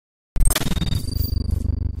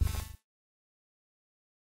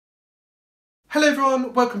Hello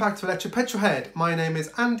everyone, welcome back to Electric Petrolhead. My name is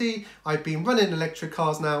Andy. I've been running electric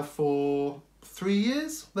cars now for 3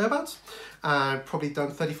 years, thereabouts. I've probably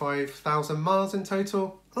done 35,000 miles in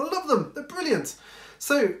total. I love them, they're brilliant.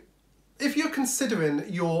 So, if you're considering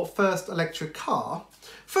your first electric car,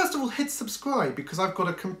 first of all hit subscribe because I've got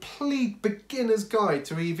a complete beginner's guide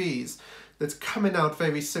to EVs that's coming out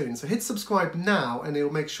very soon. So hit subscribe now and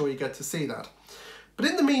it'll make sure you get to see that. But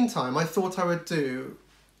in the meantime, I thought I would do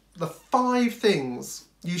the 5 things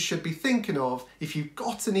you should be thinking of if you've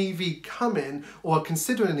got an EV coming or are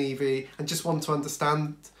considering an EV and just want to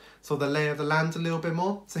understand sort of the lay of the land a little bit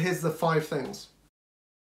more. So here's the 5 things.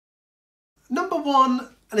 Number 1,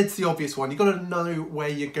 and it's the obvious one, you've got to know where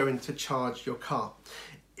you're going to charge your car.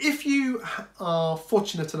 If you are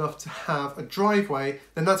fortunate enough to have a driveway,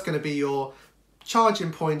 then that's going to be your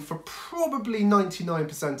charging point for probably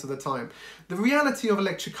 99% of the time. The reality of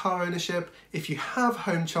electric car ownership, if you have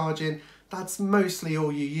home charging, that's mostly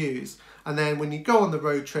all you use. And then when you go on the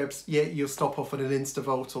road trips, yeah, you'll stop off at an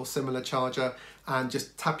Instavolt or similar charger and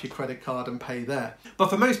just tap your credit card and pay there. But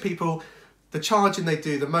for most people, the charging they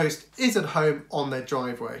do the most is at home on their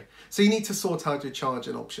driveway. So you need to sort out your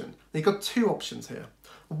charging option. You've got 2 options here.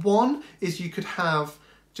 One is you could have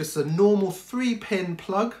just a normal 3-pin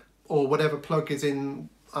plug, or whatever plug is in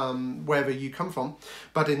wherever you come from.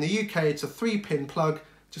 But in the UK, it's a 3-pin plug.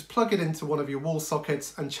 Just plug it into one of your wall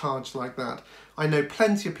sockets and charge like that. I know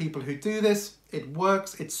plenty of people who do this. It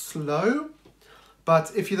works, it's slow.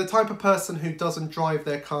 But if you're the type of person who doesn't drive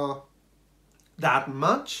their car that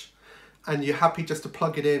much, and you're happy just to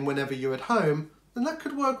plug it in whenever you're at home, then that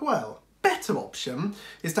could work well. Better option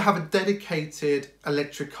is to have a dedicated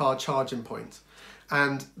electric car charging point.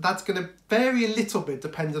 And that's going to vary a little bit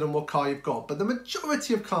depending on what car you've got. But the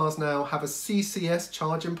majority of cars now have a CCS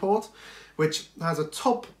charging port, which has a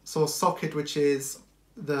top sort of socket, which is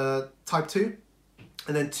the Type 2,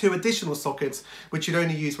 and then 2 additional sockets, which you'd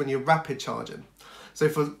only use when you're rapid charging. So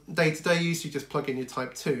for day-to-day use, you just plug in your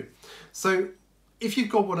Type 2. So if you've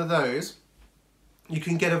got one of those, you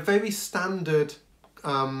can get a very standard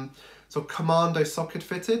sort of commando socket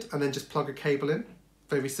fitted and then just plug a cable in.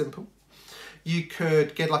 Very simple. You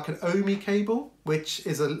could get like an Ohmi cable, which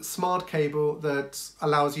is a smart cable that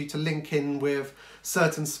allows you to link in with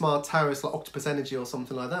certain smart tariffs like Octopus Energy or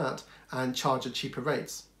something like that and charge at cheaper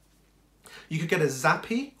rates. You could get a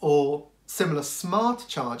Zappi or similar smart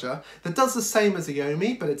charger that does the same as the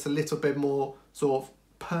Ohmi, but it's a little bit more sort of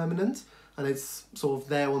permanent and it's sort of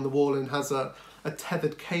there on the wall and has a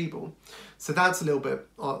tethered cable. So that's a little bit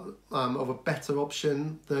of a better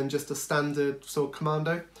option than just a standard sort of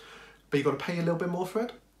commando. But you've got to pay a little bit more for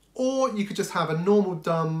it. Or you could just have a normal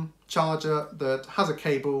dumb charger that has a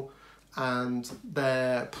cable and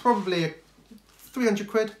they're probably 300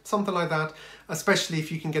 quid, something like that, especially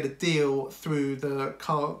if you can get a deal through the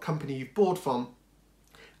car company you've bought from.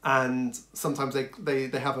 And sometimes they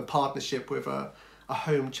have a partnership with a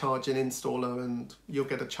home charging installer and you'll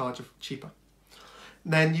get a charge cheaper.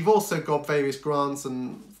 And then you've also got various grants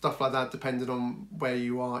and stuff like that depending on where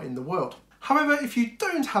you are in the world. However, if you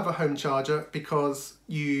don't have a home charger because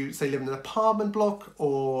you, say, live in an apartment block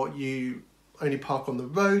or you only park on the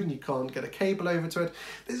road and you can't get a cable over to it,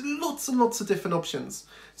 there's lots and lots of different options.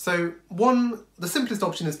 So the simplest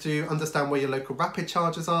option is to understand where your local rapid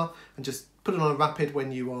chargers are and just put it on a rapid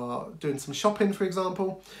when you are doing some shopping, for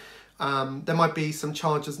example. There might be some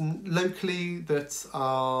chargers locally that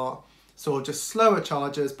are sort of just slower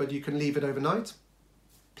chargers, but you can leave it overnight.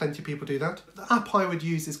 Plenty of people do that. The app I would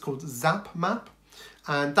use is called Zap Map,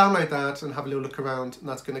 and download that and have a little look around, and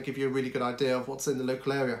that's going to give you a really good idea of what's in the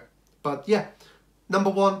local area. But yeah, number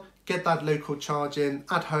 1, get that local charging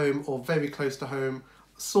at home or very close to home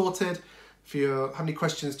sorted. If you have any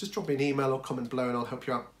questions, just drop me an email or comment below and I'll help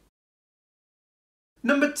you out.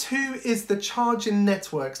 Number 2 is the charging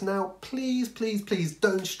networks. Now, please, please, please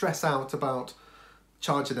don't stress out about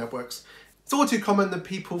charging networks. It's all too common that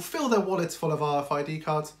people fill their wallets full of RFID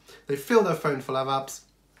cards, they fill their phone full of apps.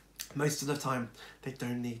 Most of the time, they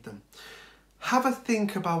don't need them. Have a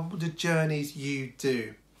think about the journeys you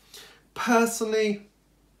do. Personally,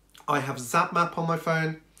 I have ZapMap on my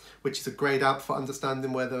phone, which is a great app for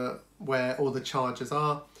understanding where all the chargers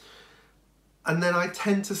are. And then I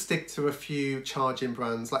tend to stick to a few charging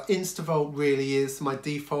brands, like Instavolt really is my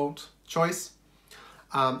default choice.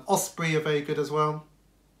 Osprey are very good as well.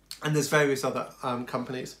 And there's various other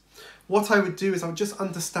companies. What I would do is I would just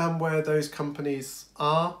understand where those companies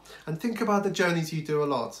are and think about the journeys you do a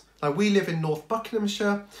lot. Like we live in North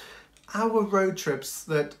Buckinghamshire. Our road trips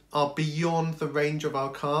that are beyond the range of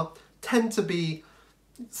our car tend to be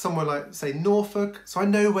somewhere like, say, Norfolk, so I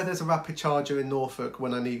know where there's a rapid charger in Norfolk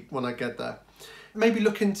when I get there. Maybe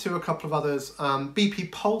look into a couple of others.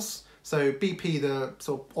 BP Pulse, so BP, the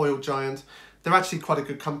sort of oil giant, they're actually quite a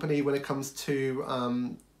good company when it comes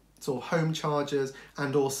to sort of home chargers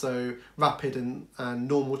and also rapid and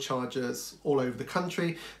normal chargers all over the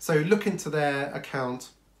country. So look into their account.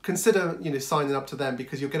 Consider, you know, signing up to them,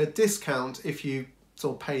 because you'll get a discount if you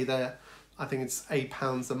sort of pay their, I think it's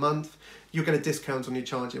 £8 a month. You'll get a discount on your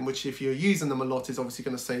charging, which if you're using them a lot is obviously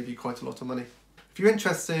going to save you quite a lot of money. If you're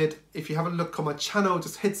interested, if you have a look on my channel,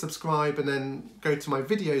 just hit subscribe and then go to my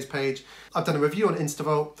videos page. I've done a review on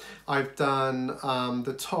InstaVolt. I've done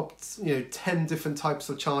the top 10 different types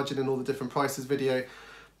of charging and all the different prices video.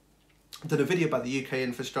 I've done a video about the UK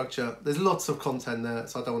infrastructure. There's lots of content there,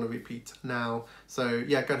 so I don't want to repeat now. So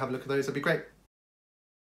yeah, go and have a look at those, that'd be great.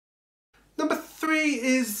 Number 3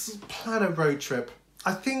 is plan a road trip.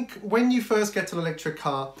 I think when you first get an electric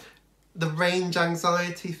car, the range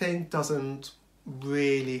anxiety thing doesn't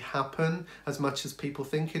really happen as much as people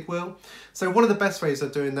think it will. So one of the best ways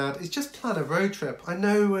of doing that is just plan a road trip. I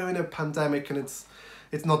know we're in a pandemic and it's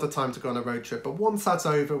not the time to go on a road trip, but once that's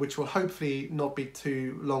over, which will hopefully not be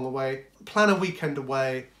too long away, plan a weekend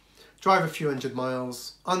away, drive a few hundred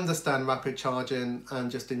miles, understand rapid charging and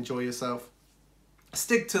just enjoy yourself.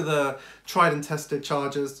 Stick to the tried and tested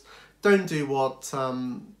chargers. Don't do what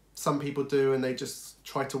some people do and they just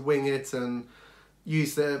try to wing it and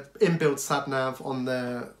use their inbuilt sat-nav on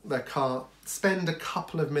their car. Spend a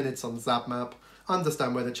couple of minutes on ZapMap,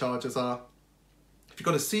 understand where the chargers are. If you've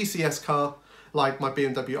got a CCS car, like my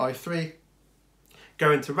BMW i3,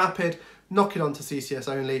 go into Rapid, knock it onto CCS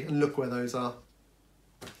only and look where those are.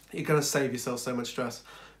 You're going to save yourself so much stress.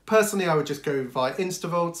 Personally, I would just go via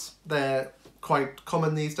InstaVolts. They're quite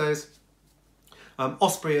common these days.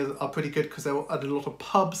 Osprey are pretty good because they're at a lot of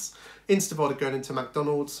pubs. InstaVolt are going into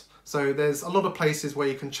McDonald's. So there's a lot of places where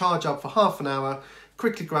you can charge up for half an hour,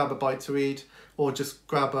 quickly grab a bite to eat, or just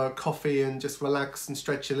grab a coffee and just relax and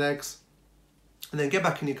stretch your legs, and then get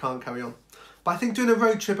back in your car and carry on. But I think doing a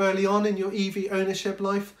road trip early on in your EV ownership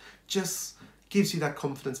life just gives you that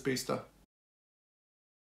confidence booster.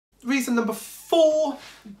 Reason number 4,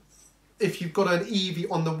 if you've got an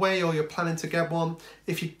EV on the way or you're planning to get one,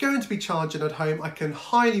 if you're going to be charging at home, I can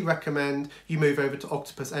highly recommend you move over to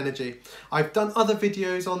Octopus Energy. I've done other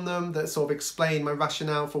videos on them that sort of explain my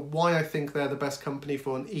rationale for why I think they're the best company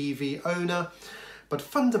for an EV owner. But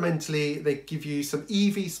fundamentally, they give you some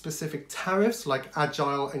EV specific tariffs like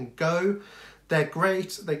Agile and Go. They're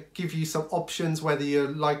great. They give you some options whether you're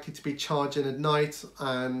likely to be charging at night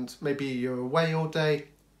and maybe you're away all day.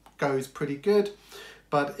 Go is pretty good.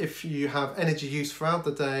 But if you have energy use throughout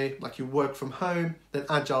the day, like you work from home, then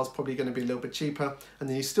Agile is probably going to be a little bit cheaper, and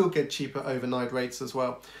then you still get cheaper overnight rates as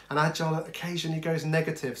well. And Agile occasionally goes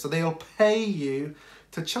negative, so they'll pay you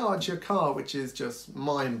to charge your car, which is just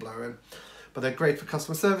mind-blowing. But they're great for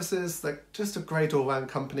customer services. They're just a great all-round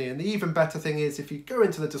company. And the even better thing is, if you go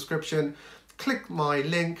into the description, click my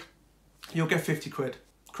link, you'll get 50 quid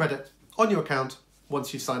credit on your account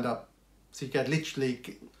once you've signed up. So you get literally,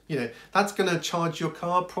 that's going to charge your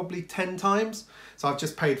car probably 10 times. So I've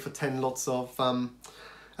just paid for 10 lots of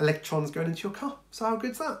electrons going into your car. So how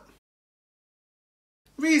good's that?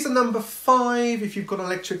 Reason number 5, if you've got an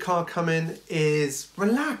electric car coming, is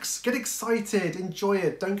relax, get excited, enjoy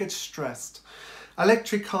it, don't get stressed.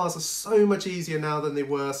 Electric cars are so much easier now than they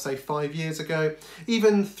were, say, 5 years ago.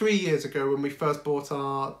 Even 3 years ago when we first bought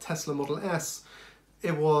our Tesla Model S,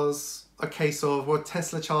 it was a case of, well,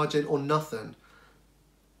 Tesla charging or nothing.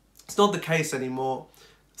 It's not the case anymore.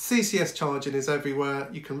 CCS charging is everywhere.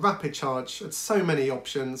 You can rapid charge at so many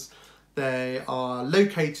options. They are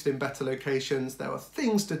located in better locations. There are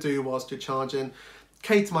things to do whilst you're charging.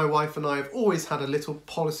 Kate, my wife, and I have always had a little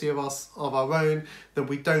policy of our own that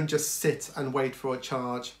we don't just sit and wait for a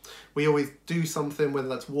charge. We always do something, whether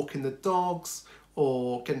that's walking the dogs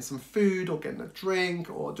or getting some food or getting a drink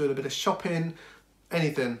or doing a bit of shopping,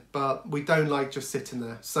 anything, but we don't like just sitting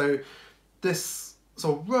there. So this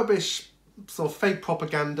sort of rubbish, sort of fake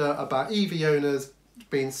propaganda about EV owners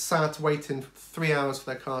being sat waiting 3 hours for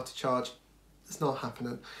their car to charge, it's not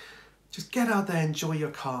happening. Just get out there, enjoy your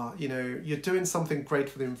car. You're doing something great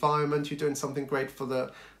for the environment, you're doing something great for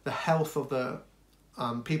the health of the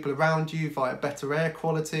people around you via better air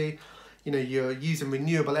quality. You're using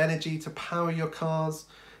renewable energy to power your cars.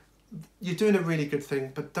 You're doing a really good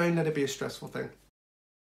thing, but don't let it be a stressful thing.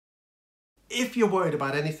 If you're worried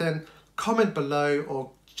about anything, comment below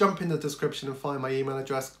or jump in the description and find my email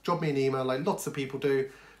address. Drop me an email like lots of people do.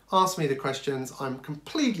 Ask me the questions. I'm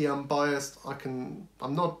completely unbiased. I'm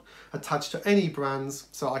not attached to any brands,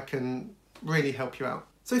 so I can really help you out.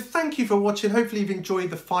 So thank you for watching. Hopefully you've enjoyed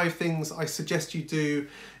the 5 things I suggest you do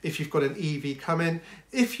if you've got an EV coming.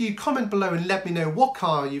 If you comment below and let me know what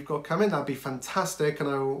car you've got coming, that'd be fantastic, and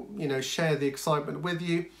I will, share the excitement with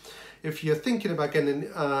you. If you're thinking about getting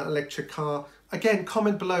an electric car, again,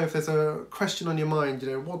 comment below if there's a question on your mind.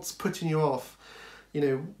 What's putting you off?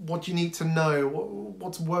 What do you need to know?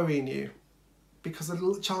 What's worrying you? Because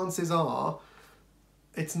the chances are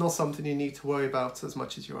it's not something you need to worry about as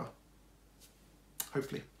much as you are.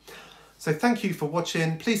 Hopefully. So thank you for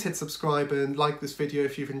watching. Please hit subscribe and like this video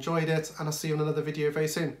if you've enjoyed it, and I'll see you on another video very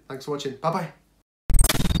soon. Thanks for watching. Bye bye.